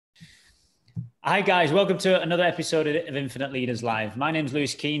Hi guys, welcome to another episode of Infinite Leaders Live. My name's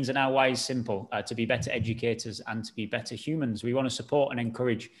Lewis Keynes and our why is simple, to be better educators and to be better humans. We want to support and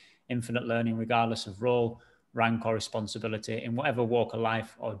encourage infinite learning regardless of role, rank or responsibility in whatever walk of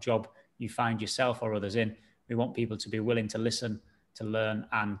life or job you find yourself or others in. We want people to be willing to listen, to learn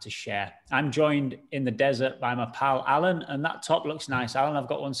and to share. I'm joined in the desert by my pal Alan, and that top looks nice. Alan, I've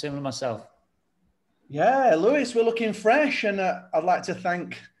got one similar myself. Yeah, Lewis, we're looking fresh, and I'd like to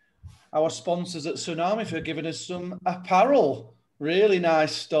thank our sponsors at Tsunami for giving us some apparel. Really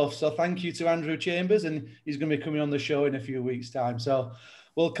nice stuff. So thank you to Andrew Chambers, and he's going to be coming on the show in a few weeks' time. So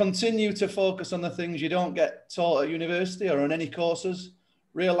we'll continue to focus on the things you don't get taught at university or on any courses,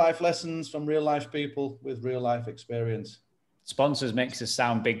 real life lessons from real life people with real life experience. Sponsors makes us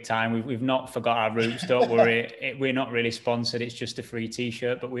sound big time. We've not forgot our roots, don't worry. We're not really sponsored. It's just a free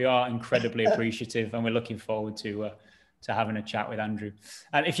t-shirt, but we are incredibly appreciative and we're looking forward to having a chat with Andrew.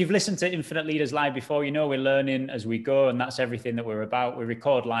 And if you've listened to Infinite Leaders Live before, you know we're learning as we go, and that's everything that we're about. We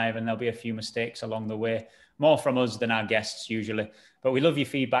record live and there'll be a few mistakes along the way, more from us than our guests usually. But we love your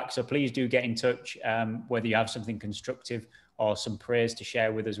feedback, so please do get in touch, whether you have something constructive or some praise to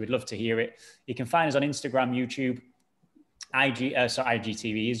share with us. We'd love to hear it. You can find us on Instagram, YouTube,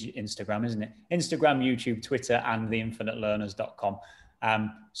 IGTV is Instagram, isn't it? Instagram, YouTube, Twitter, and theinfinitelearners.com.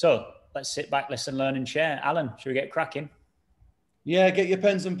 So let's sit back, listen, learn, and share. Alan, should we get cracking? Yeah, get your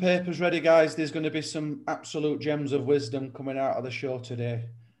pens and papers ready, guys. There's going to be some absolute gems of wisdom coming out of the show today.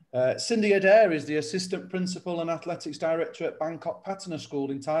 Cindy Adair is the Assistant Principal and Athletics Director at Bangkok Patana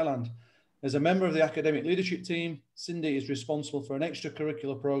School in Thailand. As a member of the academic leadership team, Cindy is responsible for an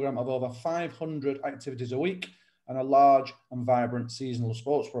extracurricular program of over 500 activities a week and a large and vibrant seasonal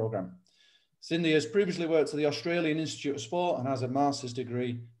sports program. Cindy has previously worked at the Australian Institute of Sport and has a master's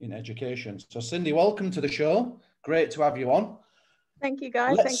degree in education. So Cindy, welcome to the show. Great to have you on. Thank you,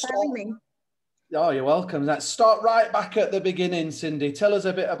 guys. Thanks for having me. Oh, you're welcome. Let's start right back at the beginning, Cindy. Tell us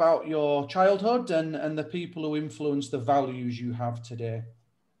a bit about your childhood and the people who influenced the values you have today.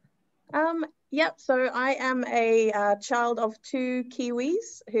 Yep. So I am a child of two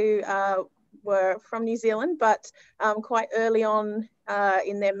Kiwis who were from New Zealand, but quite early on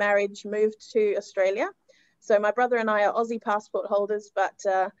in their marriage moved to Australia. So my brother and I are Aussie passport holders, but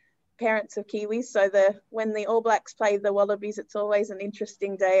parents of Kiwis. So when the All Blacks play the Wallabies, it's always an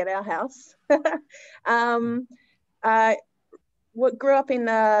interesting day at our house. I grew up in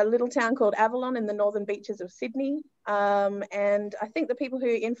a little town called Avalon in the northern beaches of Sydney. And I think the people who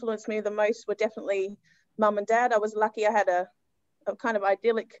influenced me the most were definitely mum and dad. I was lucky I had a kind of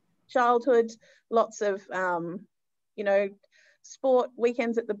idyllic childhood, lots of, sport,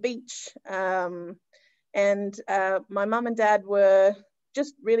 weekends at the beach. And my mum and dad were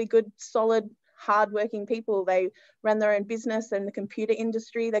just really good, solid, hardworking people. They ran their own business in the computer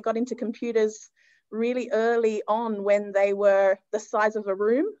industry. They got into computers really early on when they were the size of a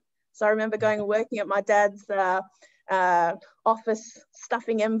room. So I remember going and working at my dad's office,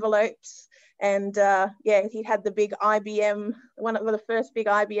 stuffing envelopes. And he had the big IBM, one of the first big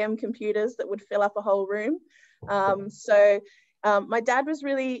IBM computers that would fill up a whole room. My dad was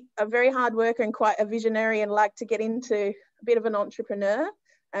really a very hard worker and quite a visionary and liked to get into a bit of an entrepreneur.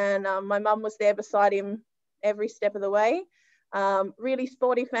 And my mum was there beside him every step of the way. Really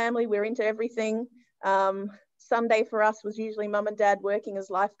sporty family, we're into everything. Sunday for us was usually mum and dad working as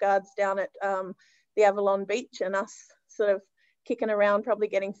lifeguards down at the Avalon beach, and us sort of kicking around, probably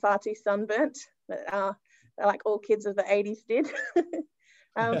getting far too sunburnt, like all kids of the 80s did.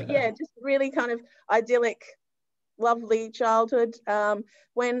 Just really kind of idyllic, lovely childhood.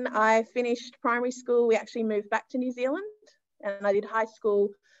 When I finished primary school, we actually moved back to New Zealand, and I did high school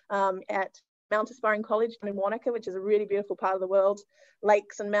at Mount Aspiring College in Wanaka, which is a really beautiful part of the world,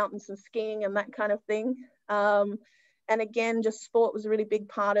 lakes and mountains and skiing and that kind of thing. And again, just sport was a really big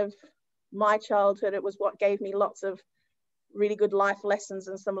part of my childhood. It was what gave me lots of really good life lessons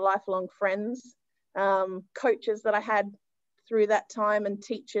and some lifelong friends. Coaches that I had through that time and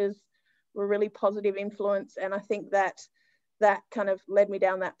teachers were really positive influence. And I think that kind of led me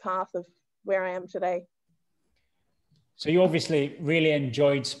down that path of where I am today. So you obviously really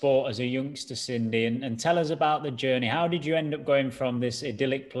enjoyed sport as a youngster, Cindy, and tell us about the journey. How did you end up going from this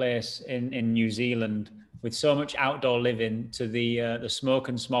idyllic place in New Zealand with so much outdoor living to the smoke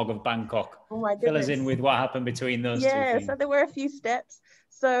and smog of Bangkok? Oh my goodness. Fill us in with what happened between those two things. So there were a few steps.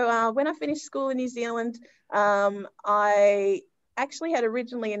 So when I finished school in New Zealand, I actually had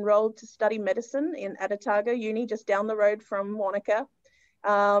originally enrolled to study medicine in Adair Uni, just down the road from Wanaka.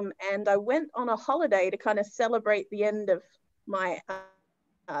 And I went on a holiday to kind of celebrate the end of my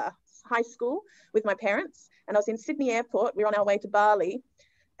high school with my parents. And I was in Sydney Airport. We were on our way to Bali.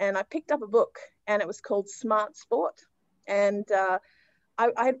 and I picked up a book, and it was called Smart Sport. And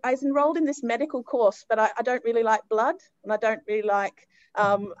I was enrolled in this medical course, but I don't really like blood, and I don't really like,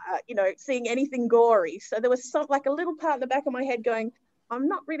 seeing anything gory. So there was like a little part in the back of my head going, I'm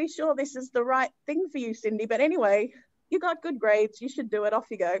not really sure this is the right thing for you, Cindy. But anyway, you got good grades, you should do it,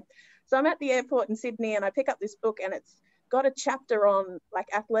 off you go. So I'm at the airport in Sydney, and I pick up this book, and it's got a chapter on like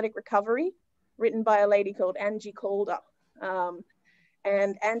athletic recovery, written by a lady called Angie Calder.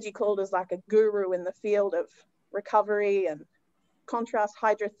 And Angie Calder is like a guru in the field of recovery and contrast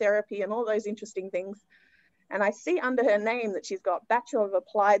hydrotherapy and all those interesting things. And I see under her name that she's got Bachelor of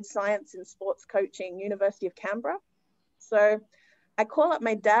Applied Science in Sports Coaching, University of Canberra. So I call up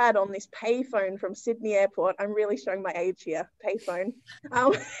my dad on this payphone from Sydney Airport. I'm really showing my age here, payphone.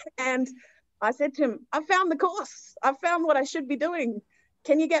 And I said to him, I found the course. I found what I should be doing.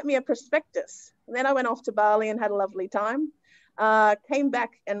 Can you get me a prospectus? And then I went off to Bali and had a lovely time. Came back,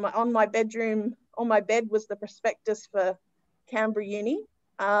 and on my bed was the prospectus for Canberra Uni.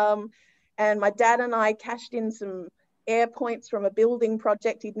 And my dad and I cashed in some air points from a building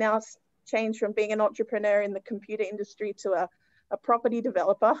project. He'd now changed from being an entrepreneur in the computer industry to a property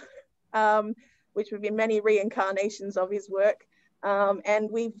developer, which would be many reincarnations of his work. And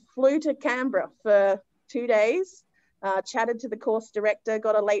we flew to Canberra for 2 days, chatted to the course director,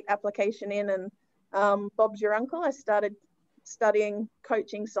 got a late application in, and Bob's your uncle. I started studying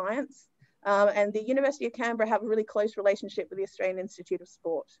coaching science. And the University of Canberra have a really close relationship with the Australian Institute of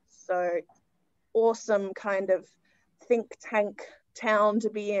Sport. So awesome kind of think tank town to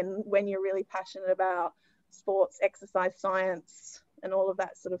be in when you're really passionate about sports, exercise science, and all of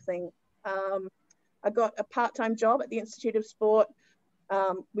that sort of thing. I got a part-time job at the Institute of Sport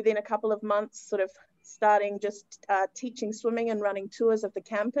within a couple of months, sort of starting just teaching swimming and running tours of the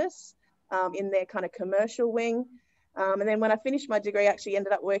campus in their kind of commercial wing. And then when I finished my degree, I actually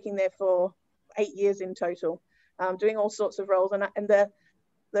ended up working there for 8 years in total, doing all sorts of roles. And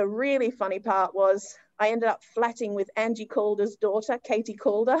the really funny part was I ended up flatting with Angie Calder's daughter, Katie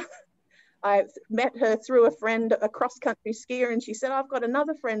Calder. I met her through a friend, a cross-country skier, and she said, I've got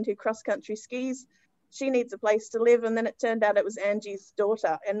another friend who cross-country skis. She needs a place to live. And then it turned out it was Angie's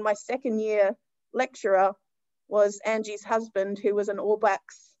daughter. And my second year lecturer was Angie's husband, who was an All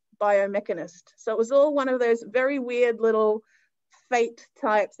Blacks biomechanist. So it was all one of those very weird little fate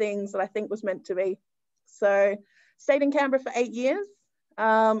type things that I think was meant to be. So stayed in Canberra for 8 years.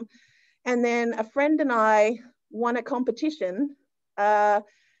 And then a friend and I won a competition.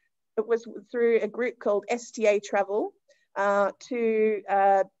 It was through a group called STA Travel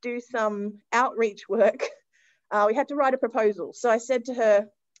to do some outreach work. We had to write a proposal. So I said to her,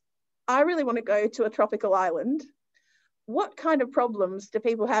 I really want to go to a tropical island. What kind of problems do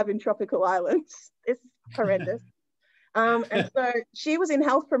people have in tropical islands? It's horrendous. And so she was in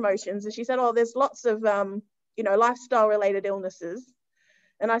health promotions, and she said, oh, there's lots of, lifestyle related illnesses.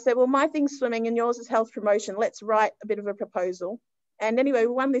 And I said, well, my thing's swimming and yours is health promotion. Let's write a bit of a proposal. And anyway,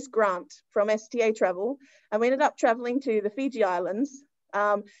 we won this grant from STA Travel, and we ended up traveling to the Fiji Islands.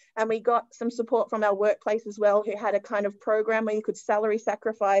 And we got some support from our workplace as well, who had a kind of program where you could salary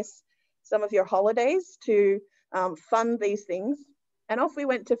sacrifice some of your holidays to fund these things. And off we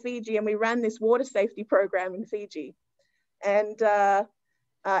went to Fiji, and we ran this water safety program in Fiji, and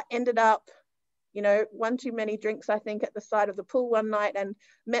ended up, one too many drinks, I think, at the side of the pool one night, and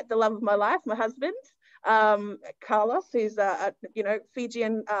met the love of my life, my husband, Carlos, who's a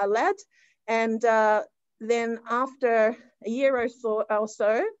Fijian lad. And then after a year or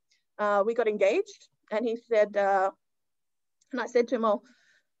so, we got engaged. And he said, and I said to him, well,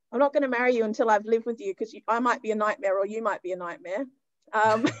 I'm not going to marry you until I've lived with you, because I might be a nightmare or you might be a nightmare.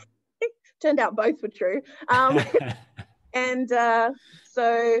 Turned out both were true. And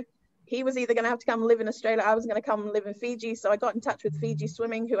so he was either going to have to come and live in Australia, I was going to come and live in Fiji. So I got in touch with Fiji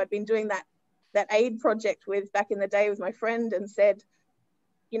Swimming, who I'd been doing that aid project with back in the day with my friend, and said,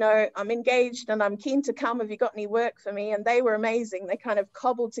 I'm engaged and I'm keen to come. Have you got any work for me? And they were amazing. They kind of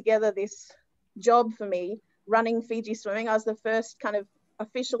cobbled together this job for me running Fiji Swimming. I was the first kind of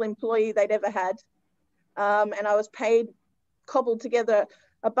official employee they'd ever had. And I was cobbled together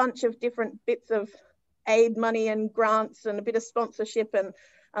a bunch of different bits of aid money and grants and a bit of sponsorship, and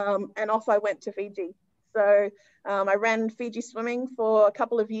off I went to Fiji. So I ran Fiji Swimming for a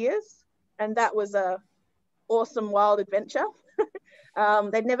couple of years, and that was a awesome, wild adventure.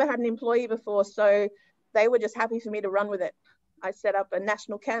 They'd never had an employee before, so they were just happy for me to run with it. I set up a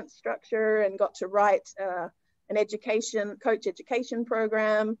national camp structure and got to write an coach education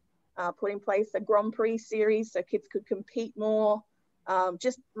program, put in place a Grand Prix series so kids could compete more.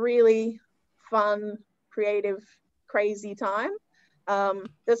 Just really fun, creative, crazy time.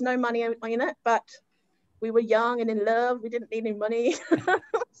 There's no money in it, but we were young and in love. We didn't need any money.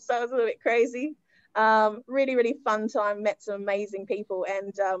 So it was a little bit crazy. Really, really fun time. Met some amazing people.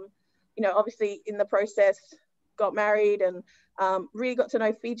 And, you know, obviously in the process, got married and really got to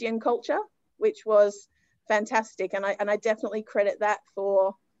know Fijian culture, which was fantastic. And I definitely credit that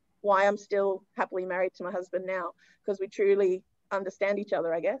for why I'm still happily married to my husband now, because we truly understand each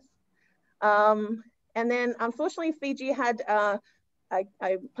other, I guess. And then unfortunately, Fiji had a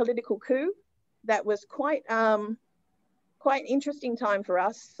political coup that was quite an interesting time for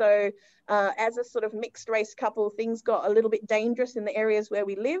us. So as a sort of mixed race couple, things got a little bit dangerous in the areas where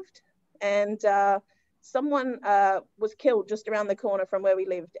we lived. And someone was killed just around the corner from where we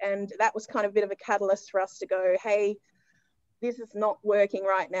lived. And that was kind of a bit of a catalyst for us to go, hey, this is not working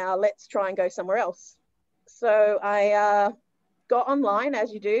right now. Let's try and go somewhere else. So I got online,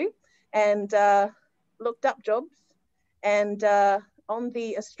 as you do, and looked up jobs. And on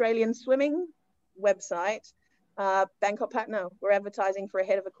the Australian swimming website, Bangkok Patana were advertising for a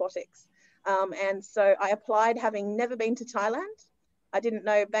head of aquatics. And so I applied, having never been to Thailand. I didn't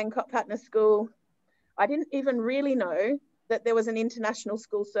know Bangkok Patana School. I didn't even really know that there was an international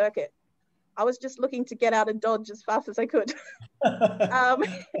school circuit. I was just looking to get out of Dodge as fast as I could.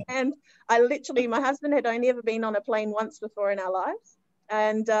 And I literally, my husband had only ever been on a plane once before in our lives.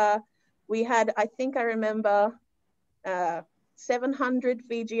 And we had, I think I remember, 700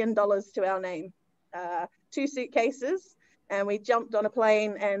 Fijian dollars to our name, 2 suitcases, and we jumped on a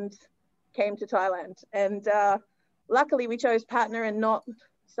plane and came to Thailand. And luckily we chose Patna and not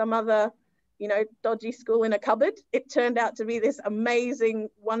some other, you know, dodgy school in a cupboard. It turned out to be this amazing,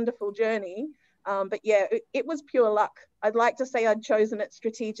 wonderful journey. But yeah, it was pure luck. I'd like to say I'd chosen it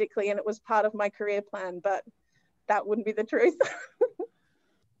strategically and it was part of my career plan, but that wouldn't be the truth.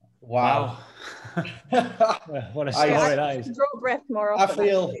 Wow. What a story that is. Draw breath more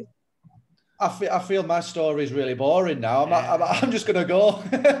often. I feel my story is really boring now. I'm just going to go.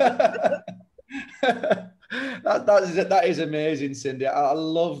 That is amazing, Cindy. I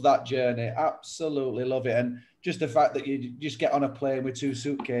love that journey. Absolutely love it. And just the fact that you just get on a plane with 2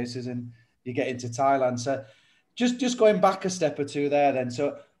 suitcases and you get into Thailand. So just going back a step or two there then.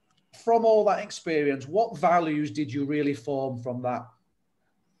 So from all that experience, what values did you really form from that?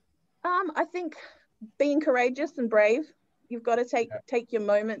 I think being courageous and brave. You've got to take your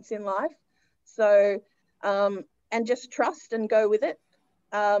moments in life. So, and just trust and go with it.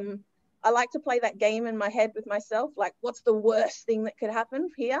 I like to play that game in my head with myself. Like, what's the worst thing that could happen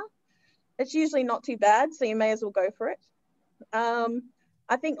here? It's usually not too bad, so you may as well go for it.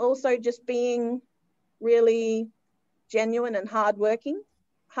 I think also just being really genuine and hardworking.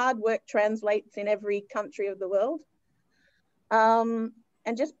 Hard work translates in every country of the world. And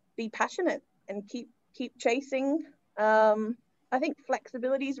just be passionate and keep chasing. I think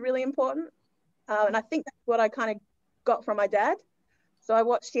flexibility is really important. And I think that's what I kind of got from my dad. So I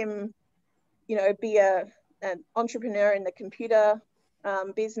watched him, you know, be an entrepreneur in the computer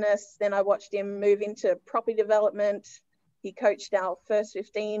business. Then I watched him move into property development. He coached our first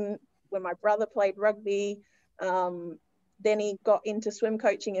 15 when my brother played rugby. Then he got into swim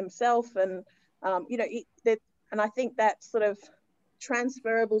coaching himself. And, you know, and I think that sort of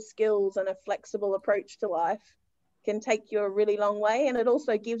transferable skills and a flexible approach to life can take you a really long way. And it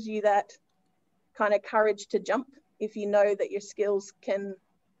also gives you that kind of courage to jump if you know that your skills can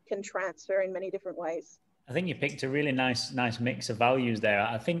transfer in many different ways. I think you picked a really nice mix of values there.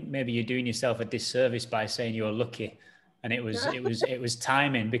 I think maybe you're doing yourself a disservice by saying you're lucky, and it was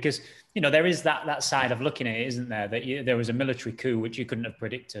timing, because, you know, there is that side of looking at it, isn't there? That there was a military coup which you couldn't have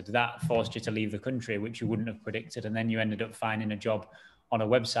predicted, that forced you to leave the country, which you wouldn't have predicted, and then you ended up finding a job on a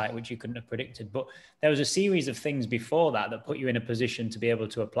website which you couldn't have predicted. But there was a series of things before that put you in a position to be able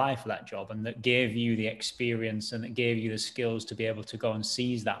to apply for that job, and that gave you the experience and that gave you the skills to be able to go and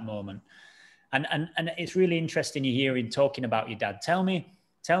seize that moment. And it's really interesting you hearing talking about your dad. Tell me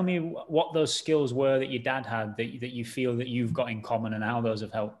what those skills were that your dad had that you feel that you've got in common, and how those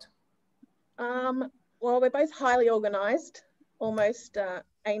have helped. Well, we're both highly organized, almost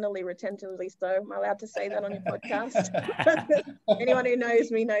anally retentively so. Am I allowed to say that on your podcast? Anyone who knows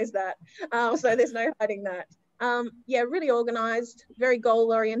me knows that. So there's no hiding that. Yeah, really organized, very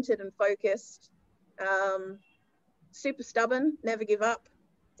goal oriented and focused, super stubborn, never give up,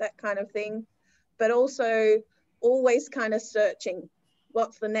 that kind of thing. But also always kind of searching.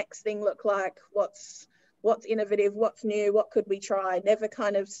 What's the next thing look like? What's innovative? What's new? What could we try? Never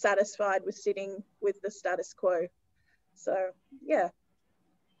kind of satisfied with sitting with the status quo. So, yeah.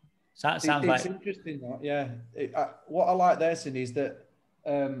 So that sounds like... It's interesting, yeah. What I like there, Cindy, is that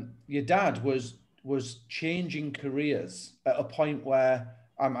your dad was was changing careers at a point where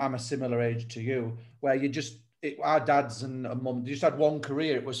I'm a similar age to you, where our dads and mum just had one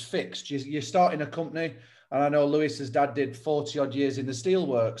career. It was fixed. You start in a company, and I know Lewis's dad did 40 odd years in the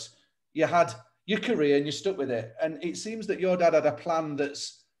steelworks. You had your career and you stuck with it. And it seems that your dad had a plan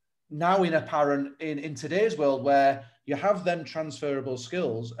that's now apparent in today's world, where you have them transferable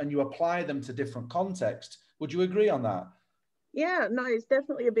skills and you apply them to different contexts. Would you agree on that? Yeah, no, he's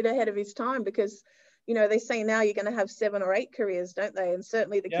definitely a bit ahead of his time, because, you know, they say now you're going to have 7 or 8 careers, don't they? And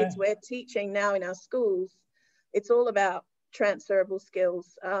certainly the kids we're teaching now in our schools, it's all about transferable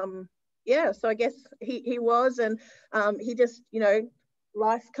skills. So I guess he was, and he just, you know,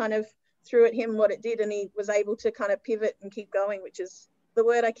 life kind of threw at him what it did, and he was able to kind of pivot and keep going, which is the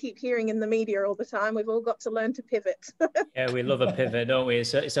word I keep hearing in the media all the time. We've all got to learn to pivot. Yeah, we love a pivot, don't we?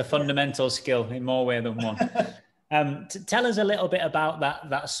 It's a fundamental skill in more ways than one. Tell us a little bit about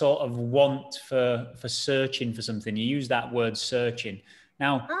that sort of want for searching for something. You use that word searching.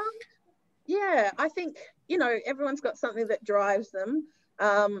 Now, I think, you know, everyone's got something that drives them.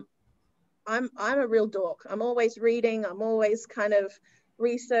 I'm a real dork. I'm always reading. I'm always kind of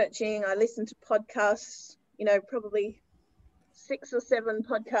researching. I listen to podcasts, you know, probably 6 or 7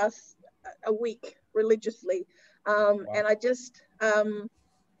 podcasts a week religiously. And I just, I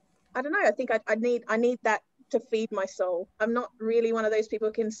don't know. I think I need that to feed my soul. I'm not really one of those people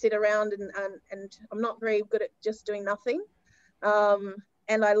who can sit around and I'm not very good at just doing nothing.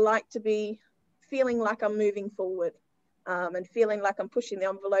 And I like to be feeling like I'm moving forward, and feeling like I'm pushing the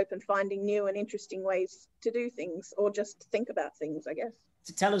envelope and finding new and interesting ways to do things, or just think about things, I guess.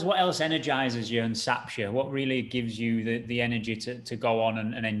 To tell us what else energizes you and saps you, what really gives you the energy to go on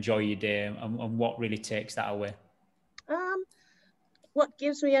and enjoy your day, and what really takes that away? What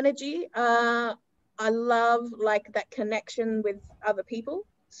gives me energy? I love like that connection with other people.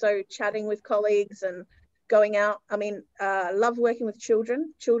 So chatting with colleagues and going out. I mean, I love working with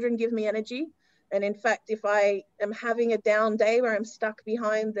children. Children give me energy. And in fact, if I am having a down day where I'm stuck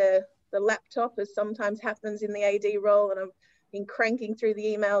behind the laptop, as sometimes happens in the AD role, and I've been cranking through the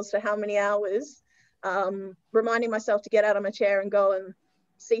emails for how many hours, reminding myself to get out of my chair and go and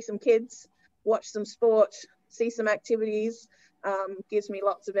see some kids, watch some sport, see some activities, gives me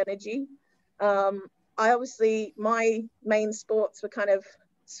lots of energy. My main sports were kind of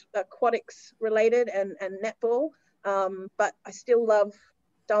aquatics related and netball, but I still love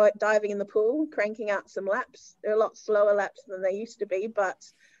diving in the pool, cranking out some laps. They're a lot slower laps than they used to be, but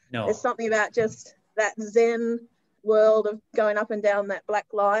there's something about just that Zen world of going up and down that black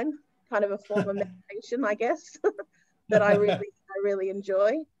line, kind of a form of meditation, I guess, that I really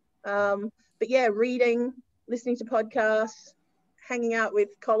enjoy. But yeah, reading, listening to podcasts, hanging out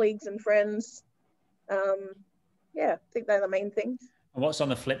with colleagues and friends. I think they're the main things. And what's on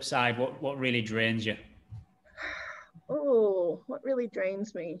the flip side? What really drains you? Oh, what really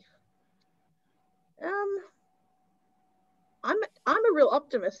drains me? I'm a real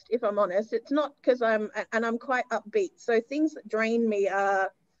optimist, if I'm honest. It's not because I'm quite upbeat. So things that drain me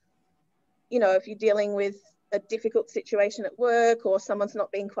are, you know, if you're dealing with a difficult situation at work, or someone's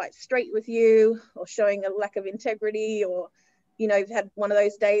not being quite straight with you, or showing a lack of integrity, or, you know, you've had one of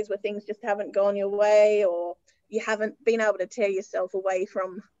those days where things just haven't gone your way, or you haven't been able to tear yourself away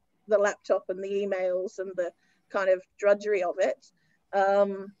from the laptop and the emails and the kind of drudgery of it.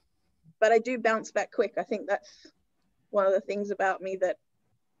 But I do bounce back quick. I think that's one of the things about me, that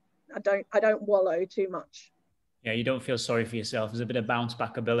I don't wallow too much. Yeah, you don't feel sorry for yourself. There's a bit of bounce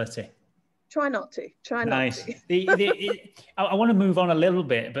back ability. Try not to. Nice. I want to move on a little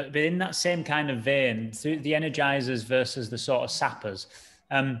bit, but in that same kind of vein, the energizers versus the sort of sappers,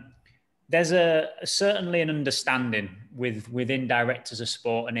 there's certainly an understanding within directors of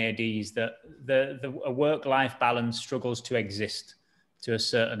sport and ADs that a work-life balance struggles to exist to a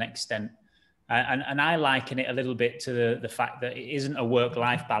certain extent. And I liken it a little bit to the fact that it isn't a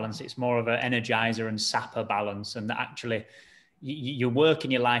work-life balance. It's more of an energizer and sapper balance, and that actually your work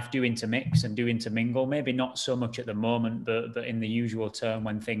and your life do intermix and do intermingle, maybe not so much at the moment, but in the usual term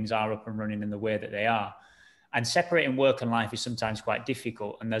when things are up and running in the way that they are. And separating work and life is sometimes quite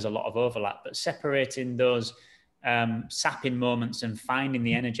difficult, and there's a lot of overlap, but separating those sapping moments and finding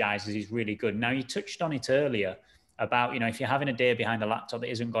the energizers is really good. Now, you touched on it earlier about, you know, if you're having a day behind a laptop that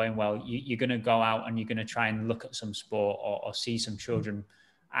isn't going well, you're going to go out and you're going to try and look at some sport or see some children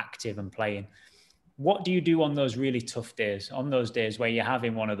active and playing. What do you do on those really tough days, on those days where you're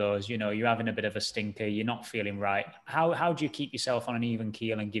having one of those, you know, you're having a bit of a stinker, you're not feeling right? How do you keep yourself on an even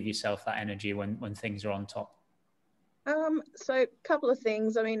keel and give yourself that energy when things are on top? So a couple of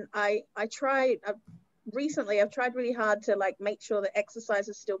things. I mean, I try, recently I've tried really hard to like make sure that exercise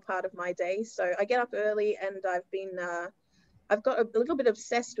is still part of my day. So I get up early, and I've got a little bit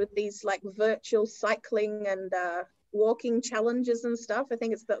obsessed with these like virtual cycling and walking challenges and stuff. I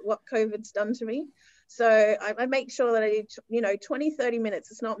think it's what COVID's done to me. So I make sure that I do, 20, 30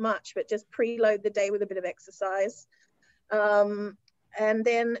 minutes. It's not much, but just preload the day with a bit of exercise. And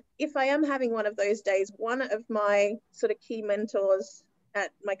then if I am having one of those days, one of my sort of key mentors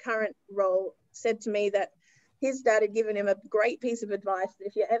at my current role said to me that his dad had given him a great piece of advice that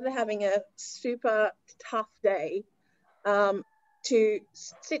if you're ever having a super tough day, to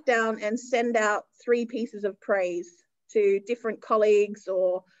sit down and send out 3 pieces of praise to different colleagues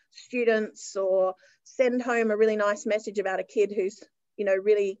or students, or send home a really nice message about a kid who's,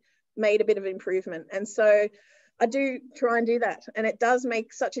 really made a bit of improvement. And so I do try and do that. And it does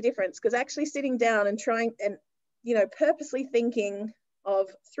make such a difference, because actually sitting down and trying and, purposely thinking of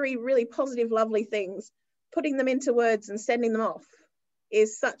 3 really positive, lovely things, putting them into words and sending them off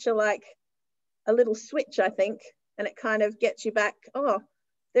is such a little switch, I think. And it kind of gets you back, oh,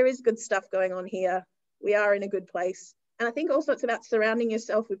 there is good stuff going on here. We are in a good place. And I think also it's about surrounding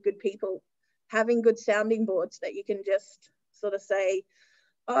yourself with good people, having good sounding boards that you can just sort of say,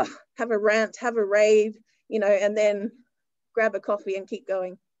 oh, have a rant, have a rave, and then grab a coffee and keep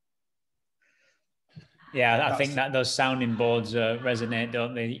going. Yeah, I think that those sounding boards resonate,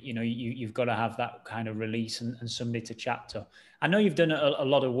 don't they? You've got to have that kind of release and somebody to chat to. I know you've done a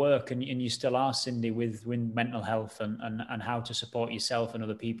lot of work, and you still are, Cindy, with mental health and how to support yourself and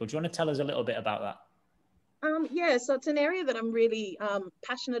other people. Do you want to tell us a little bit about that? Yeah, so it's an area that I'm really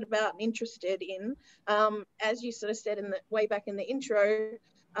passionate about and interested in. As you sort of said way back in the intro,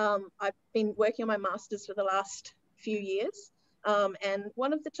 I've been working on my master's for the last few years. And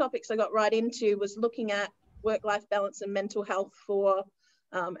one of the topics I got right into was looking at work-life balance and mental health for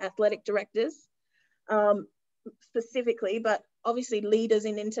athletic directors specifically, but obviously leaders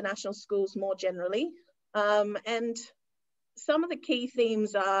in international schools more generally. And some of the key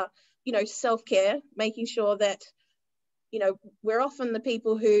themes are, self-care, making sure that, we're often the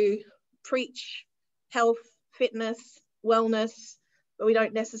people who preach health, fitness, wellness, but we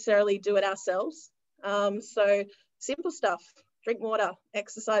don't necessarily do it ourselves. So simple stuff, drink water,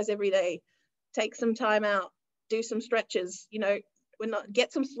 exercise every day, take some time out, do some stretches,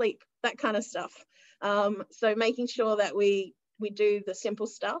 get some sleep, that kind of stuff. So making sure that we do the simple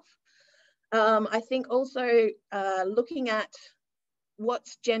stuff. I think also looking at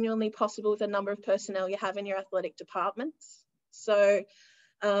what's genuinely possible with the number of personnel you have in your athletic departments. So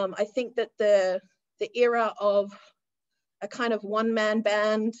I think that the era of a kind of one-man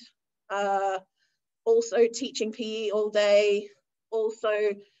band, also teaching PE all day, also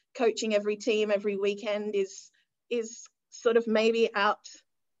coaching every team every weekend is sort of maybe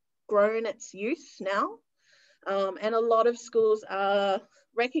outgrown its use now. And a lot of schools are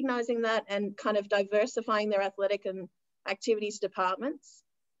recognizing that and kind of diversifying their athletic and activities departments.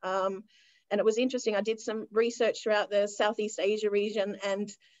 And it was interesting, I did some research throughout the Southeast Asia region, and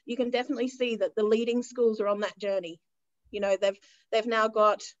you can definitely see that the leading schools are on that journey. They've now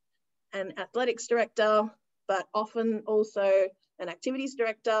got an athletics director, but often also an activities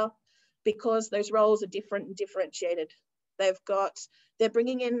director, because those roles are different and differentiated. They're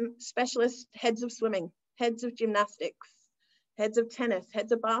bringing in specialist heads of swimming, heads of gymnastics, heads of tennis,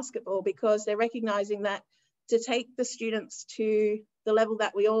 heads of basketball, because they're recognizing that to take the students to the level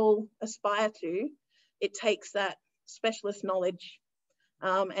that we all aspire to, it takes that specialist knowledge.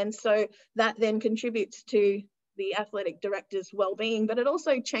 And so that then contributes to the athletic director's well-being, but it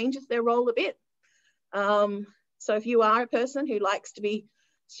also changes their role a bit. So if you are a person who likes to be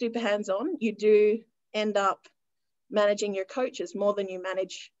super hands-on, you do end up managing your coaches more than you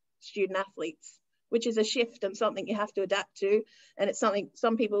manage student athletes, which is a shift and something you have to adapt to. And it's something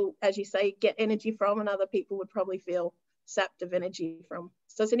some people, as you say, get energy from, and other people would probably feel sapped of energy from.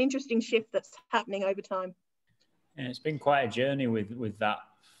 So it's an interesting shift that's happening over time. And it's been quite a journey with that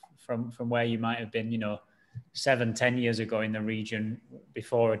from where you might have been, 7-10 years ago in the region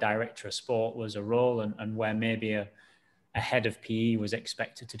before a director of sport was a role, and where maybe a head of PE was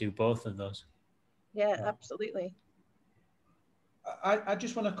expected to do both of those. Yeah, absolutely. I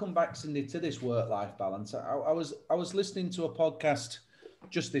just want to come back, Cindy, to this work-life balance. I was listening to a podcast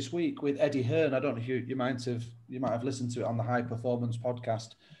just this week with Eddie Hearn. I don't know if you might have listened to it on the High Performance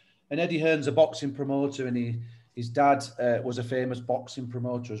podcast. And Eddie Hearn's a boxing promoter, and his dad was a famous boxing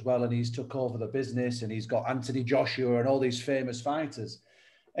promoter as well, and he's took over the business, and he's got Anthony Joshua and all these famous fighters.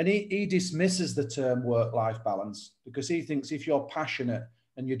 And he dismisses the term work-life balance, because he thinks if you're passionate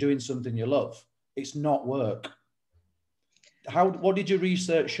and you're doing something you love, it's not work. what did your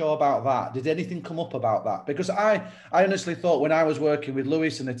research show about that? Did anything come up about that? Because I honestly thought when I was working with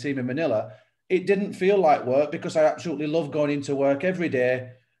Lewis and the team in Manila, it didn't feel like work because I absolutely love going into work every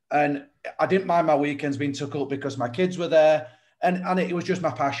day. And I didn't mind my weekends being took up because my kids were there. And it was just my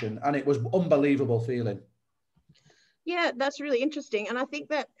passion. And it was unbelievable feeling. Yeah, that's really interesting. And I think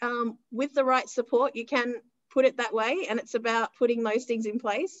that with the right support, you can put it that way. And it's about putting those things in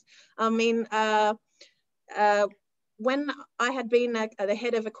place. I mean, when I had been the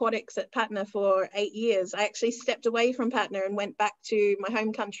head of aquatics at Patana for 8 years, I actually stepped away from Patana and went back to my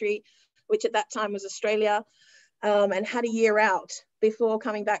home country, which at that time was Australia, and had a year out before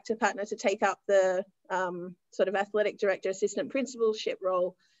coming back to Patana to take up the sort of athletic director, assistant principalship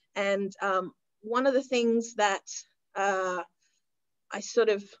role. And one of the things that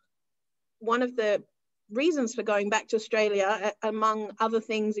one of the reasons for going back to Australia, among other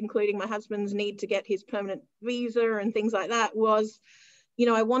things, including my husband's need to get his permanent visa and things like that, was, you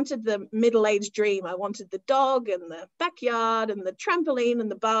know, I wanted the middle-aged dream. I wanted the dog and the backyard and the trampoline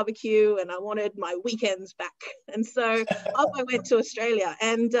and the barbecue, and I wanted my weekends back. And so off I went to Australia,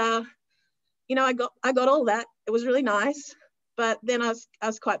 and you know, I got all that. It was really nice, but then I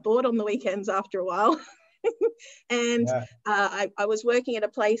was quite bored on the weekends after a while. And yeah. I was working at a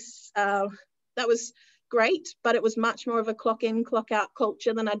place that was great, but it was much more of a clock in, clock out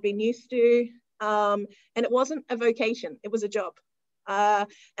culture than I'd been used to. And it wasn't a vocation, it was a job. And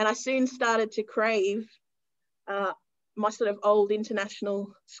I soon started to crave my sort of old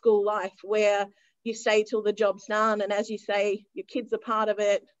international school life, where you stay till the job's done, and as you say, your kids are part of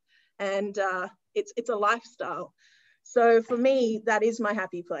it, and it's a lifestyle. So for me, that is my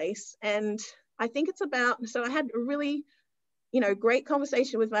happy place. And I think it's about, so I had a really, you know, great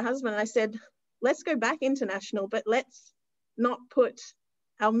conversation with my husband, and I said, let's go back international, but let's not put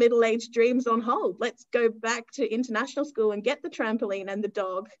our middle-aged dreams on hold. Let's go back to international school and get the trampoline and the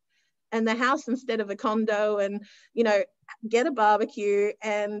dog and the house instead of a condo, and, you know, get a barbecue.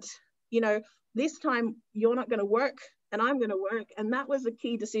 And, you know, this time you're not going to work and I'm going to work. And that was a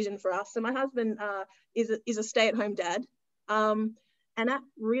key decision for us. So my husband is a stay-at-home dad, and that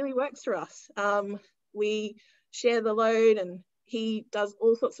really works for us. We share the load, and he does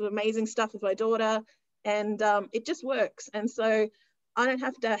all sorts of amazing stuff with my daughter, and it just works. And so I don't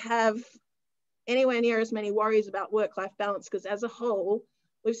have to have anywhere near as many worries about work-life balance, because as a whole,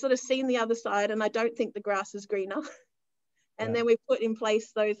 we've sort of seen the other side, and I don't think the grass is greener. And then we've put in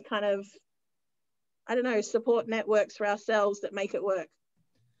place those kind of, I don't know, support networks for ourselves that make it work.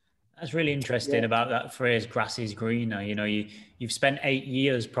 That's really interesting about that phrase, grass is greener. You know, you've spent 8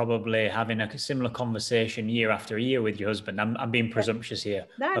 years probably having a similar conversation year after year with your husband. I'm being presumptuous here,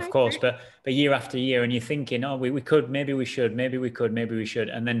 of course, but year after year, and you're thinking, oh, we could, maybe we should, maybe we could, maybe we should.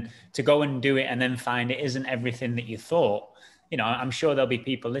 And then to go and do it and then find it isn't everything that you thought. You know, I'm sure there'll be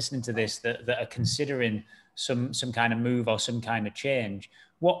people listening to this that are considering some kind of move or some kind of change.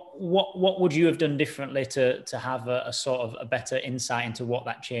 What would you have done differently to have a sort of a better insight into what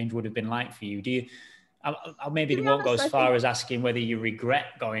that change would have been like for you? Do you, I maybe won't go as far as asking whether you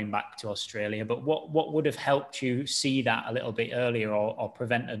regret going back to Australia, but what would have helped you see that a little bit earlier, or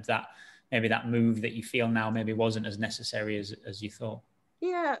prevented that, maybe that move that you feel now maybe wasn't as necessary as you thought?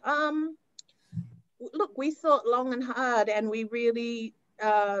 Yeah, look, we thought long and hard, and we really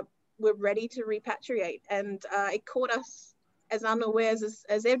were ready to repatriate, and it caught us as unawares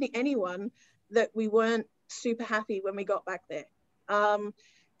as anyone that we weren't super happy when we got back there.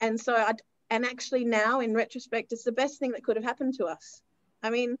 And so and actually now in retrospect, it's the best thing that could have happened to us.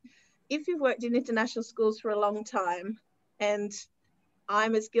 I mean, if you've worked in international schools for a long time, and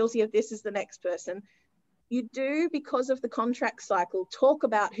I'm as guilty of this as the next person, you do, because of the contract cycle, talk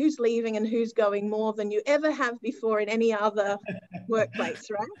about who's leaving and who's going more than you ever have before in any other workplace,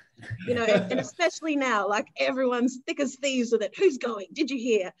 right? You know, and especially now, like everyone's thick as thieves with it. Who's going? Did you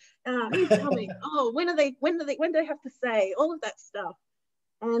hear? Who's coming? Oh, when do they have to say? All of that stuff.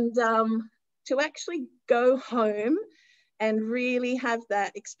 And to actually go home and really have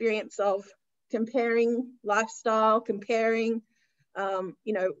that experience of comparing lifestyle, comparing,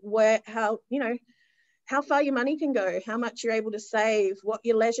 you know, how far your money can go, how much you're able to save, what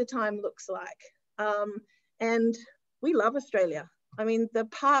your leisure time looks like. And we love Australia. I mean, the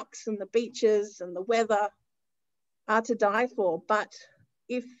parks and the beaches and the weather are to die for. But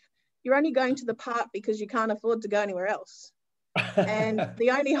if you're only going to the park because you can't afford to go anywhere else, and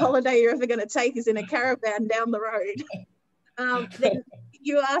the only holiday you're ever going to take is in a caravan down the road, then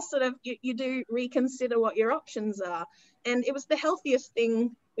you are sort of, you do reconsider what your options are. And it was the healthiest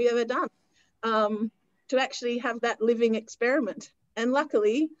thing we've ever done, to actually have that living experiment. And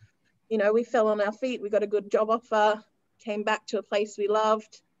luckily, you know, we fell on our feet. We got a good job offer, came back to a place we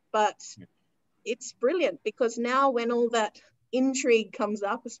loved. But it's brilliant because now when all that intrigue comes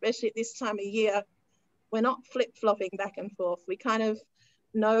up, especially at this time of year, we're not flip-flopping back and forth. We kind of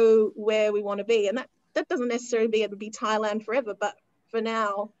know where we want to be. And that doesn't necessarily be able to be Thailand forever, but for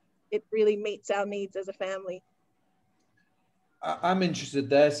now, it really meets our needs as a family. I'm interested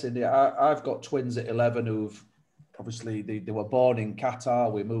there, Cindy. I've got twins at 11 who've obviously, they were born in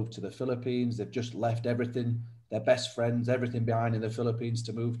Qatar. We moved to the Philippines. They've just left everything, their best friends, everything behind in the Philippines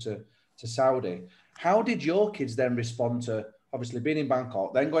to move to Saudi. How did your kids then respond to obviously being in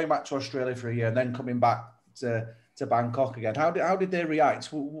Bangkok, then going back to Australia for a year, and then coming back to Bangkok again? How did they react?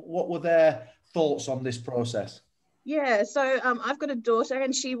 What were their thoughts on this process? Yeah, so I've got a daughter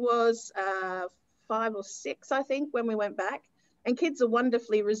and she was 5 or 6, I think, when we went back. And kids are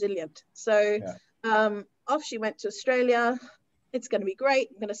wonderfully resilient. So off she went to Australia. It's going to be great.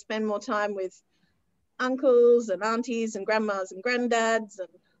 I'm going to spend more time with uncles and aunties and grandmas and granddads. And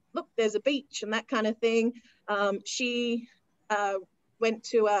look, there's a beach and that kind of thing. She went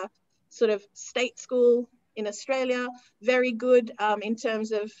to a sort of state school in Australia, very good in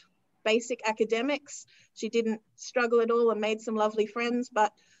terms of basic academics. She didn't struggle at all and made some lovely friends,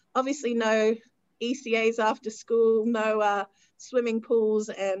 but obviously no ECAs after school, no swimming pools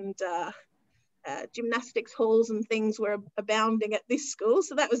and gymnastics halls and things were abounding at this school.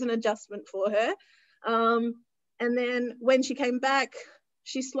 So that was an adjustment for her. And then when she came back,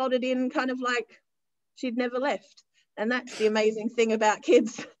 she slotted in kind of like she'd never left. And that's the amazing thing about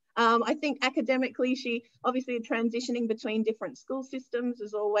kids. I think academically, she obviously transitioning between different school systems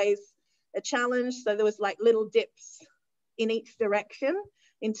is always a challenge. So there was like little dips in each direction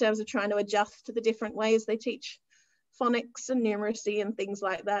in terms of trying to adjust to the different ways they teach phonics and numeracy and things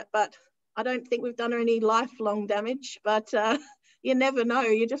like that. But I don't think we've done her any lifelong damage, but you never know.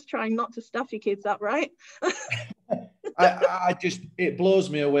 You're just trying not to stuff your kids up, right? It blows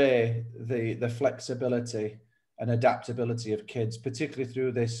me away, the flexibility and adaptability of kids, particularly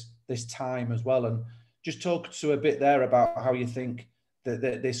through this time as well. And just talk to a bit there about how you think that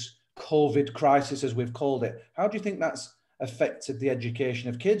this COVID crisis, as we've called it, how do you think that's affected the education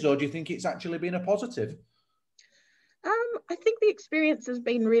of kids, or do you think it's actually been a positive? I think the experience has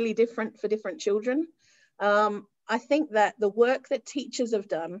been really different for different children. I think that the work that teachers have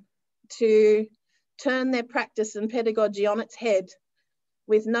done to turn their practice and pedagogy on its head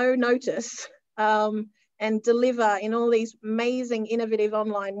with no notice and deliver in all these amazing, innovative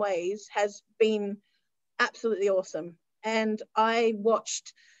online ways has been absolutely awesome. And I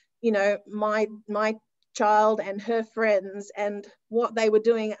watched, my child and her friends and what they were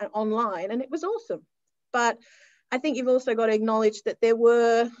doing online, and it was awesome. But I think you've also got to acknowledge that there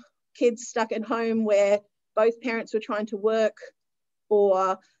were kids stuck at home where both parents were trying to work,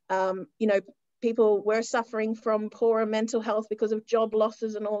 or, people were suffering from poorer mental health because of job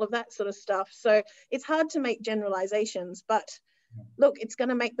losses and all of that sort of stuff. So it's hard to make generalizations, but look, it's going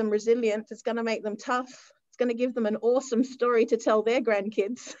to make them resilient. It's going to make them tough. It's going to give them an awesome story to tell their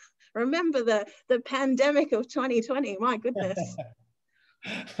grandkids. Remember the pandemic of 2020, my goodness.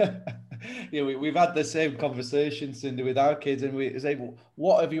 Yeah, we've had the same conversation, Cindy, with our kids, and we say, well,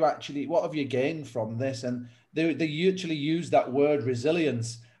 what have you gained from this? And they actually use that word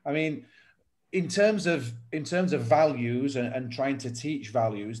resilience. I mean, in terms of values and trying to teach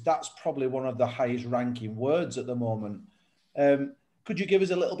values, that's probably one of the highest ranking words at the moment. Could you give us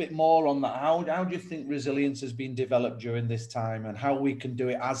a little bit more on that? How do you think resilience has been developed during this time, and how we can do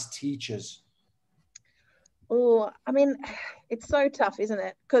it as teachers? Oh, I mean, it's so tough, isn't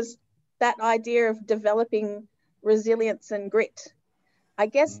it? Because that idea of developing resilience and grit, I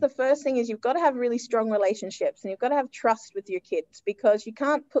guess the first thing is you've got to have really strong relationships and you've got to have trust with your kids, because you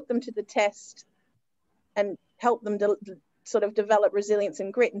can't put them to the test and help them sort of develop resilience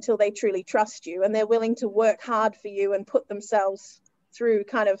and grit until they truly trust you and they're willing to work hard for you and put themselves through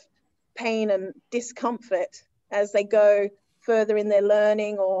kind of pain and discomfort as they go further in their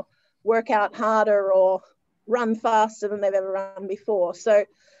learning, or work out harder, or run faster than they've ever run before. So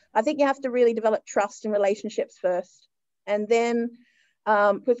I think you have to really develop trust in relationships first. And then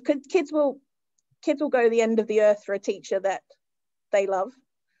with kids will go to the end of the earth for a teacher that they love.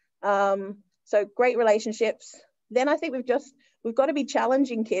 So great relationships. Then I think we've got to be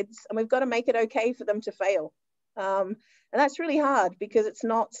challenging kids, and we've got to make it okay for them to fail. And that's really hard, because it's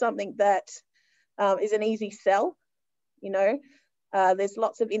not something that is an easy sell. There's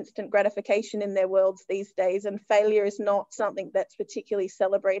lots of instant gratification in their worlds these days, and failure is not something that's particularly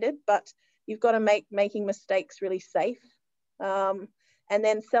celebrated, but you've got to make making mistakes really safe. And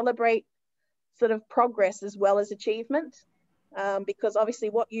then celebrate sort of progress as well as achievement, because obviously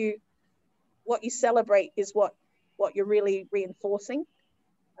what you celebrate is what what you're really reinforcing.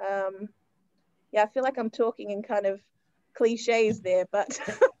 Yeah, I feel like I'm talking in kind of cliches there, but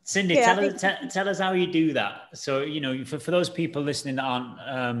Cindy, yeah, tell us how you do that. So, you know, for those people listening that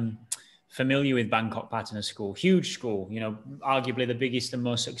aren't familiar with Bangkok Patana School, huge school, you know, arguably the biggest and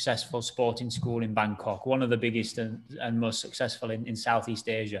most successful sporting school in Bangkok, one of the biggest and most successful in Southeast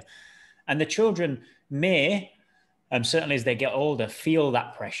Asia. And the children may, certainly as they get older, feel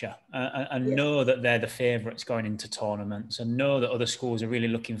that pressure and know that they're the favourites going into tournaments and know that other schools are really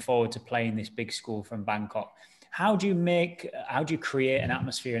looking forward to playing this big school from Bangkok. How do you create an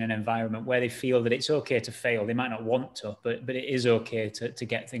atmosphere and an environment where they feel that it's okay to fail? They might not want to, but it is okay to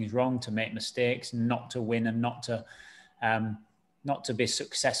get things wrong, to make mistakes, not to win, and not to be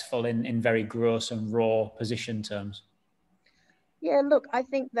successful in very gross and raw position terms. Yeah, look, I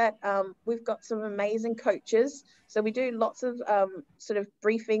think that we've got some amazing coaches. So we do lots of sort of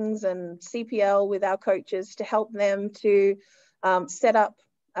briefings and CPL with our coaches to help them to set up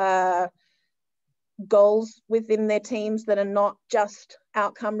goals within their teams that are not just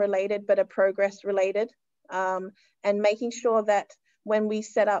outcome related, but are progress related. And making sure that when we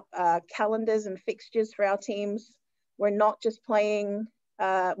set up calendars and fixtures for our teams, we're not just playing,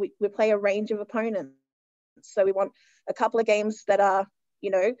 we play a range of opponents. So we want a couple of games that are, you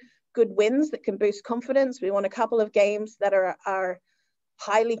know, good wins that can boost confidence. We want a couple of games that are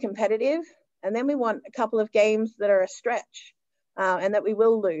highly competitive. And then we want a couple of games that are a stretch and that we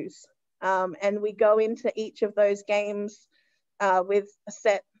will lose. And we go into each of those games with a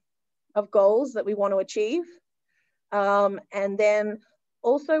set of goals that we want to achieve. And then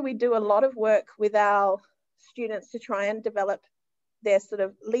also we do a lot of work with our students to try and develop their sort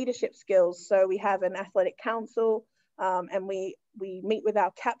of leadership skills. So we have an athletic council and we meet with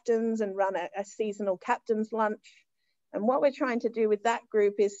our captains and run a seasonal captain's lunch. And what we're trying to do with that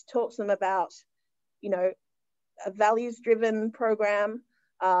group is talk to them about, you know, a values-driven program,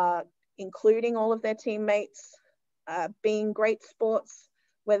 including all of their teammates, being great sports,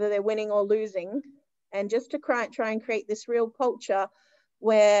 whether they're winning or losing, and just to try and create this real culture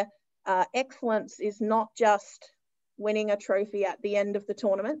where excellence is not just winning a trophy at the end of the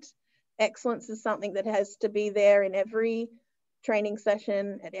tournament. Excellence is something that has to be there in every training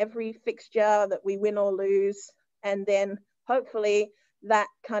session, at every fixture that we win or lose. And then hopefully that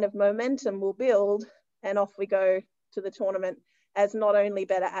kind of momentum will build and off we go to the tournament as not only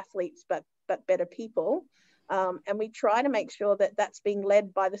better athletes, but better people. And we try to make sure that that's being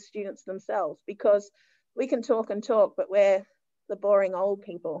led by the students themselves, because we can talk and talk, but we're the boring old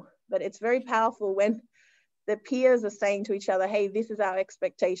people. But it's very powerful when the peers are saying to each other, hey, this is our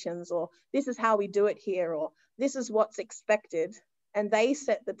expectations, or this is how we do it here, or this is what's expected. And they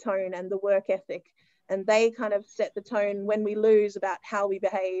set the tone and the work ethic, and they kind of set the tone when we lose about how we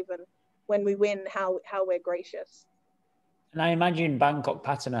behave, and when we win, how we're gracious. And I imagine Bangkok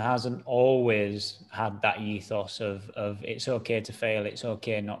Patana hasn't always had that ethos of it's okay to fail, it's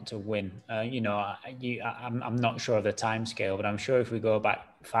okay not to win. You know, I'm not sure of the time scale, but I'm sure if we go back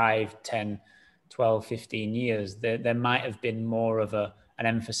 5, 10, 12, 15 years, there might have been more of an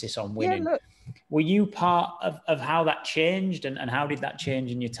emphasis on winning. Yeah, look. Were you part of how that changed, and how did that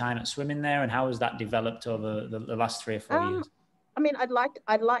change in your time at swimming there, and how has that developed over the last 3 or 4 years? I mean,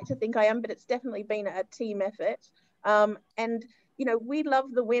 I'd like to think I am, but it's definitely been a team effort. And you know, we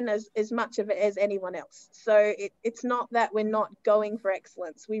love the win as much of it as anyone else. So it's not that we're not going for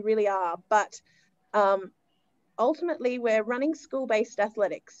excellence. We really are. But ultimately, we're running school-based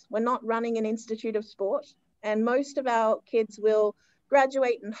athletics. We're not running an institute of sport. And most of our kids will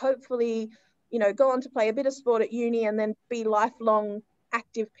graduate and hopefully, you know, go on to play a bit of sport at uni and then be lifelong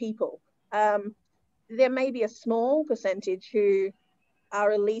active people. There may be a small percentage who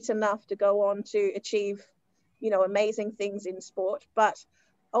are elite enough to go on to achieve, you know, amazing things in sport, but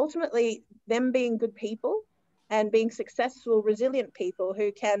ultimately them being good people and being successful, resilient people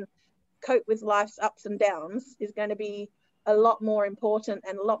who can cope with life's ups and downs is going to be a lot more important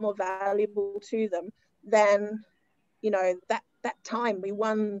and a lot more valuable to them than, you know, that time we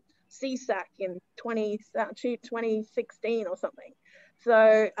won CSAC in 2016 or something.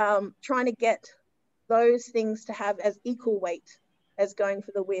 So trying to get those things to have as equal weight as going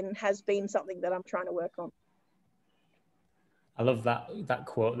for the win has been something that I'm trying to work on. I love that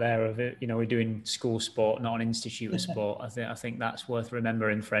quote there of it. You know, we're doing school sport, not an institute of sport. I think that's worth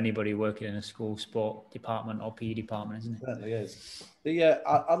remembering for anybody working in a school sport department or PE department, isn't it? It certainly is.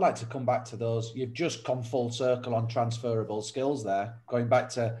 I'd like to come back to those. You've just come full circle on transferable skills there, going back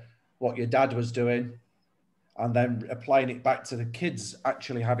to what your dad was doing, and then applying it back to the kids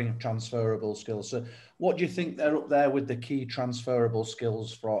actually having transferable skills. So what do you think they're up there with the key transferable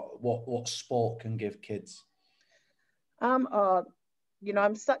skills for what sport can give kids? You know,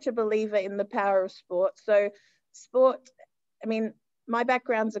 I'm such a believer in the power of sport. So sport, I mean, my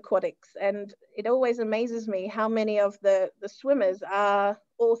background's aquatics, and it always amazes me how many of the swimmers are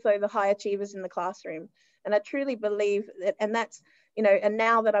also the high achievers in the classroom. And I truly believe that, and that's, you know, and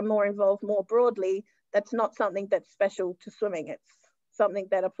now that I'm more involved more broadly, that's not something that's special to swimming. It's something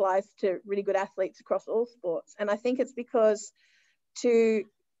that applies to really good athletes across all sports. And I think it's because to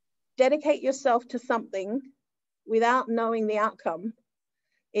dedicate yourself to something without knowing the outcome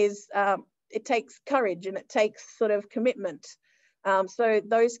is, it takes courage and it takes sort of commitment. So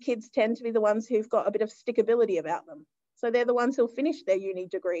those kids tend to be the ones who've got a bit of stickability about them. So they're the ones who'll finish their uni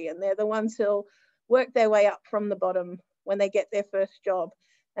degree, and they're the ones who'll work their way up from the bottom when they get their first job.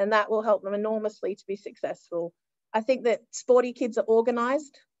 And that will help them enormously to be successful. I think that sporty kids are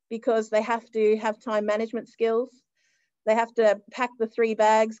organized because they have to have time management skills. They have to pack the 3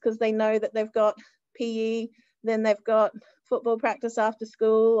 bags because they know that they've got PE, then they've got football practice after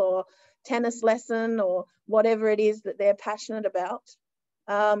school, or tennis lesson, or whatever it is that they're passionate about.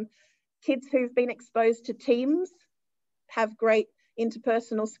 Kids who've been exposed to teams have great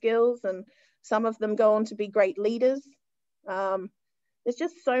interpersonal skills, and some of them go on to be great leaders. There's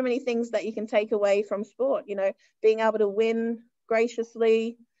just so many things that you can take away from sport, you know, being able to win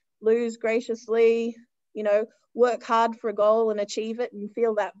graciously, lose graciously, you know, work hard for a goal and achieve it and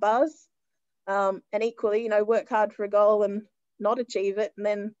feel that buzz. And equally, you know, work hard for a goal and not achieve it and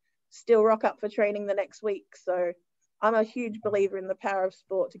then still rock up for training the next week. So I'm a huge believer in the power of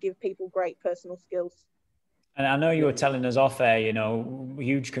sport to give people great personal skills. And I know you were telling us off air, you know,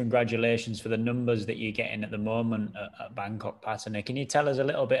 huge congratulations for the numbers that you're getting at the moment at Bangkok Patana. Can you tell us a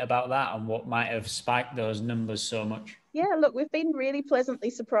little bit about that and what might have spiked those numbers so much? Yeah, look, we've been really pleasantly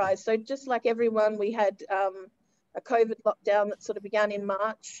surprised. So just like everyone, we had a COVID lockdown that sort of began in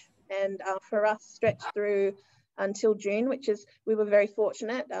March, and for us stretched through until June, which is, we were very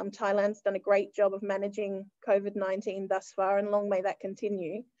fortunate. Thailand's done a great job of managing COVID-19 thus far, and long may that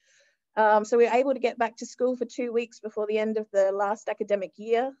continue. So we were able to get back to school for 2 weeks before the end of the last academic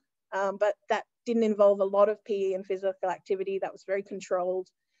year, but that didn't involve a lot of PE and physical activity. That was very controlled,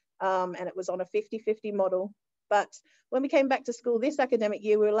 and it was on a 50-50 model. But when we came back to school this academic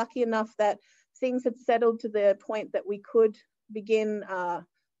year, we were lucky enough that things had settled to the point that we could begin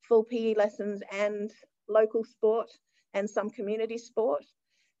full PE lessons and local sport and some community sport.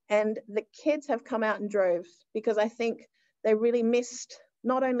 And the kids have come out in droves because I think they really missed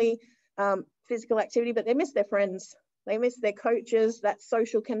not only physical activity, but they miss their friends. They miss their coaches, that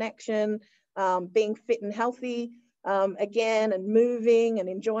social connection, being fit and healthy again, and moving and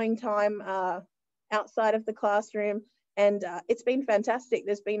enjoying time outside of the classroom. And it's been fantastic.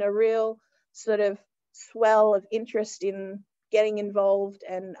 There's been a real sort of swell of interest in getting involved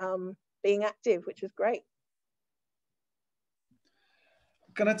and being active, which was great.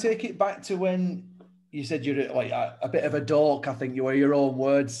 Can I take it back to when you said you're like a bit of a dork? I think you were your own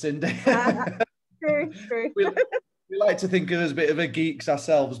words, Cindy. True. We like to think of us as a bit of a geeks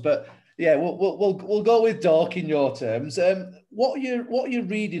ourselves, but yeah, we'll go with dork in your terms. What are you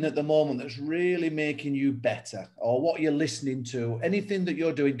reading at the moment that's really making you better, or what you're listening to? Anything that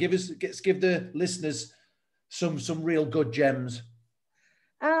you're doing? Give the listeners some real good gems.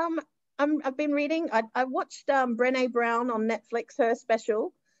 I've been reading. I watched Brené Brown on Netflix, her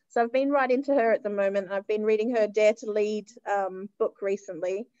special. So I've been right into her at the moment. I've been reading her Dare to Lead book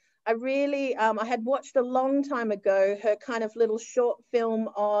recently. I really, I had watched a long time ago her kind of little short film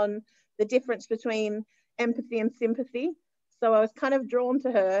on the difference between empathy and sympathy. So I was kind of drawn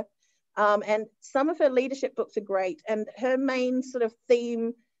to her. And some of her leadership books are great. And her main sort of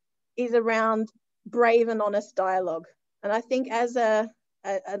theme is around brave and honest dialogue. And I think as a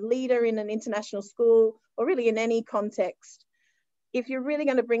leader in an international school, or really in any context, if you're really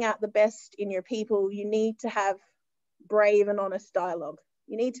going to bring out the best in your people, you need to have brave and honest dialogue.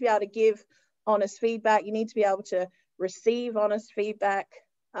 You need to be able to give honest feedback. You need to be able to receive honest feedback.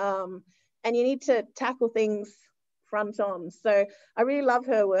 And you need to tackle things front on. So I really love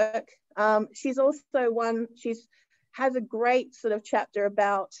her work. She's also has a great sort of chapter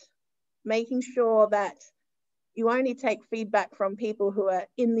about making sure that you only take feedback from people who are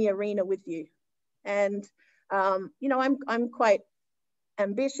in the arena with you. And, you know, I'm quite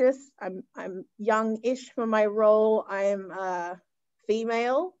ambitious. I'm young-ish for my role. I'm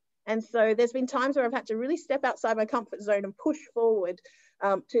female. And so there's been times where I've had to really step outside my comfort zone and push forward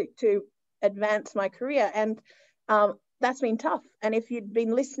to advance my career. And that's been tough. And if you'd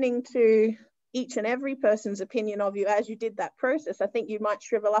been listening to each and every person's opinion of you as you did that process, I think you might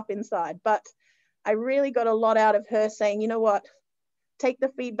shrivel up inside. But I really got a lot out of her saying, you know what, take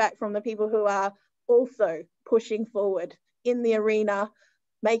the feedback from the people who are also pushing forward in the arena,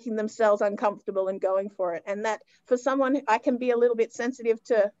 making themselves uncomfortable and going for it. And that, for someone, I can be a little bit sensitive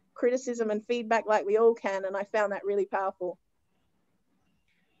to criticism and feedback like we all can, and I found that really powerful.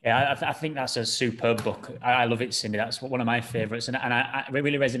 Yeah, I think that's a superb book. I love it, Cindy. That's one of my favorites. And it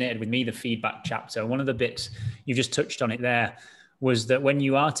really resonated with me, the feedback chapter. One of the bits, you just touched on it there, was that when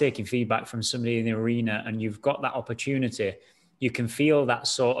you are taking feedback from somebody in the arena and you've got that opportunity, you can feel that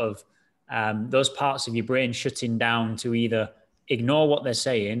sort of, those parts of your brain shutting down to either ignore what they're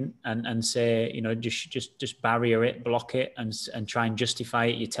saying and say, you know, just barrier it, block it, and try and justify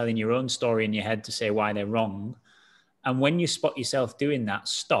it. You're telling your own story in your head to say why they're wrong. And when you spot yourself doing that,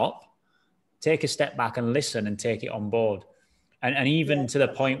 stop, take a step back and listen and take it on board. And even to the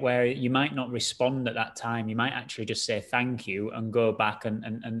point where you might not respond at that time, you might actually just say thank you and go back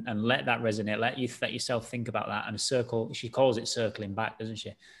and let that resonate. Let yourself think about that and circle. She calls it circling back, doesn't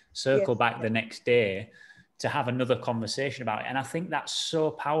she? Circle back the next day to have another conversation about it. And I think that's so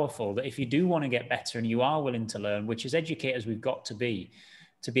powerful, that if you do want to get better and you are willing to learn, which as educators we've got to be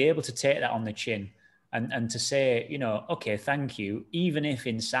able to take that on the chin. And to say, you know, okay, thank you, even if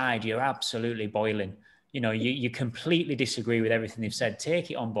inside you're absolutely boiling, you know, you completely disagree with everything they've said,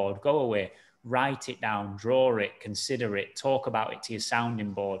 take it on board, go away, write it down, draw it, consider it, talk about it to your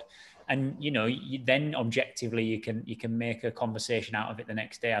sounding board. And, you know, then objectively you can make a conversation out of it the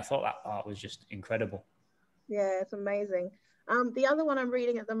next day. I thought that part was just incredible. Yeah, it's amazing. The other one I'm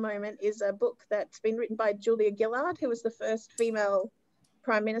reading at the moment is a book that's been written by Julia Gillard, who was the first female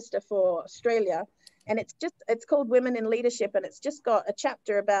Prime Minister for Australia. And it's called Women in Leadership, and it's just got a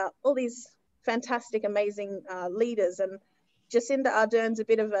chapter about all these fantastic, amazing leaders. And Jacinda Ardern's a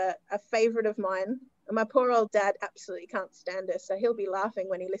bit of a favorite of mine. And my poor old dad absolutely can't stand her, so he'll be laughing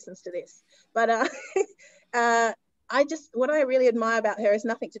when he listens to this. But what I really admire about her is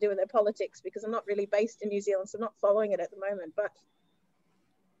nothing to do with her politics, because I'm not really based in New Zealand, so I'm not following it at the moment. But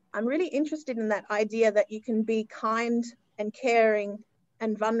I'm really interested in that idea that you can be kind and caring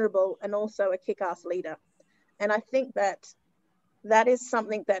and vulnerable and also a kick-ass leader. And I think that is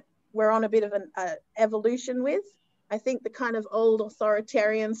something that we're on a bit of an evolution with. I think the kind of old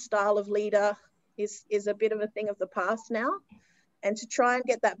authoritarian style of leader is a bit of a thing of the past now. And to try and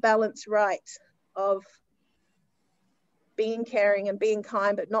get that balance right of being caring and being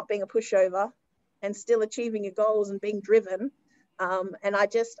kind, but not being a pushover, and still achieving your goals and being driven. And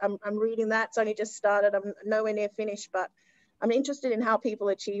I'm reading that. It's only just started. I'm nowhere near finished, but I'm interested in how people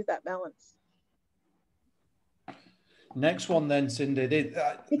achieve that balance. Next one then, Cindy.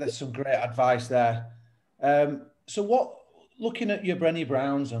 There's some great advice there. So looking at your Brenny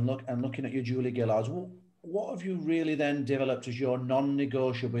Browns and looking at your Julie Gillards, what have you really then developed as your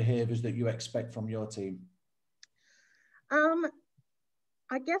non-negotiable behaviours that you expect from your team?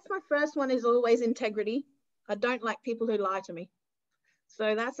 I guess my first one is always integrity. I don't like people who lie to me.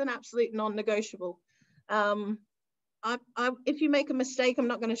 So that's an absolute non-negotiable. If you make a mistake, I'm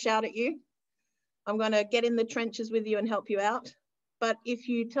not going to shout at you. I'm going to get in the trenches with you and help you out. But if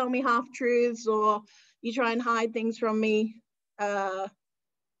you tell me half-truths or you try and hide things from me, we're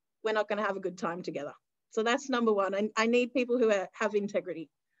not going to have a good time together. So that's number one. I need people who have integrity.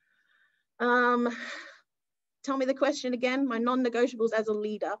 Tell me the question again. My non-negotiables as a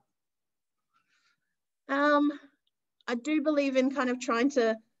leader. I do believe in kind of trying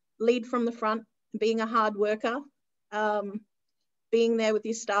to lead from the front, being a hard worker, being there with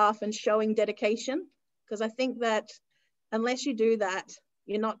your staff and showing dedication. Because I think that unless you do that,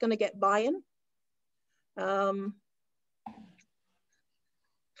 you're not going to get buy-in.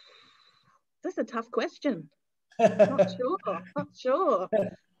 That's a tough question. Not sure.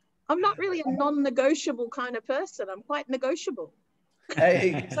 I'm not really a non-negotiable kind of person. I'm quite negotiable.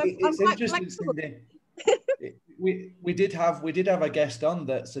 It's interesting, Cindy. We did have a guest on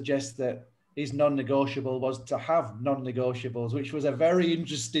that suggests that his non-negotiable was to have non-negotiables, which was a very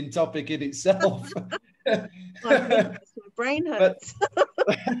interesting topic in itself. My goodness, my brain hurts.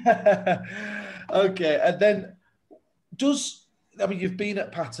 Okay, and then you've been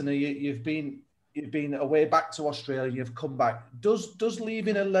at Patana, you've been away back to Australia, you've come back. Does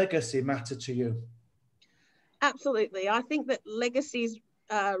leaving a legacy matter to you? Absolutely. I think that legacies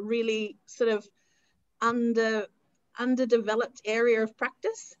really sort of underdeveloped area of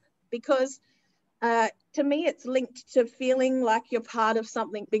practice, because to me it's linked to feeling like you're part of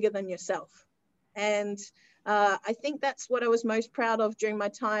something bigger than yourself. And I think that's what I was most proud of during my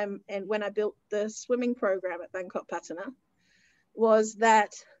time and when I built the swimming program at Bangkok Patana, was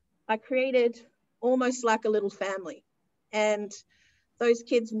that I created almost like a little family, and those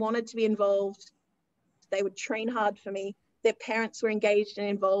kids wanted to be involved. They would train hard for me. their parents were engaged and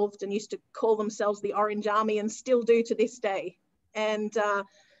involved and used to call themselves the Orange Army, and still do to this day. And,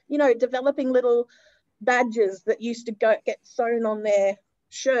 you know, developing little badges that used to get sewn on their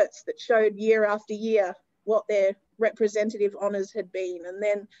shirts that showed year after year what their representative honours had been, and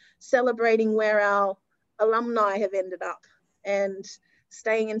then celebrating where our alumni have ended up and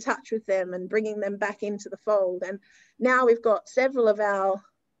staying in touch with them and bringing them back into the fold. And now we've got several of our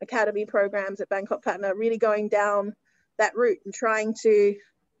academy programs at Bangkok Patana really going down that route and trying to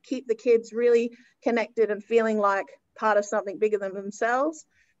keep the kids really connected and feeling like part of something bigger than themselves.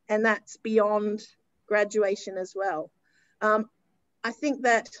 And that's beyond graduation as well. I think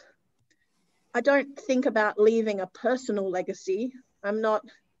that I don't think about leaving a personal legacy. I'm not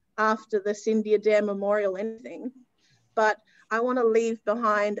after the Cindy Adair Memorial anything, but I want to leave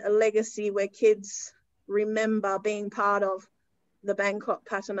behind a legacy where kids remember being part of the Bangkok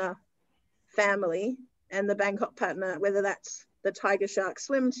Patana family and the Bangkok Patana, whether that's the Tiger Shark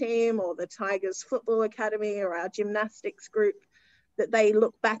swim team or the Tigers football academy or our gymnastics group, that they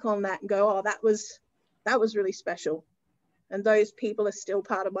look back on that and go, oh, that was really special. And those people are still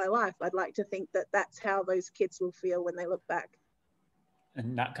part of my life. I'd like to think that that's how those kids will feel when they look back.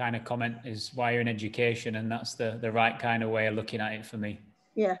 And that kind of comment is why you're in education, and that's the right kind of way of looking at it for me.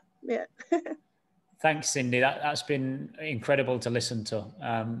 Yeah. Thanks, Cindy. That's been incredible to listen to.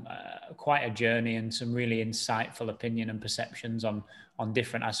 Quite a journey and some really insightful opinion and perceptions on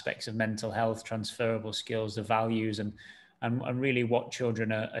different aspects of mental health, transferable skills, the values, and really what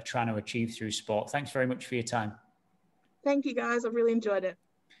children are trying to achieve through sport. Thanks very much for your time. Thank you, guys. I've really enjoyed it.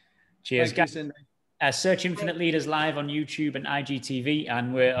 Cheers. Thank you, Cindy. Search Infinite Leaders live on YouTube and IGTV,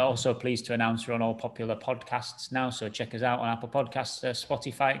 and we're also pleased to announce we're on all popular podcasts now, so check us out on Apple Podcasts,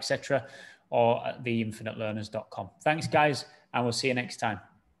 Spotify, etc., or at theinfinitelearners.com. Thanks, guys, and we'll see you next time.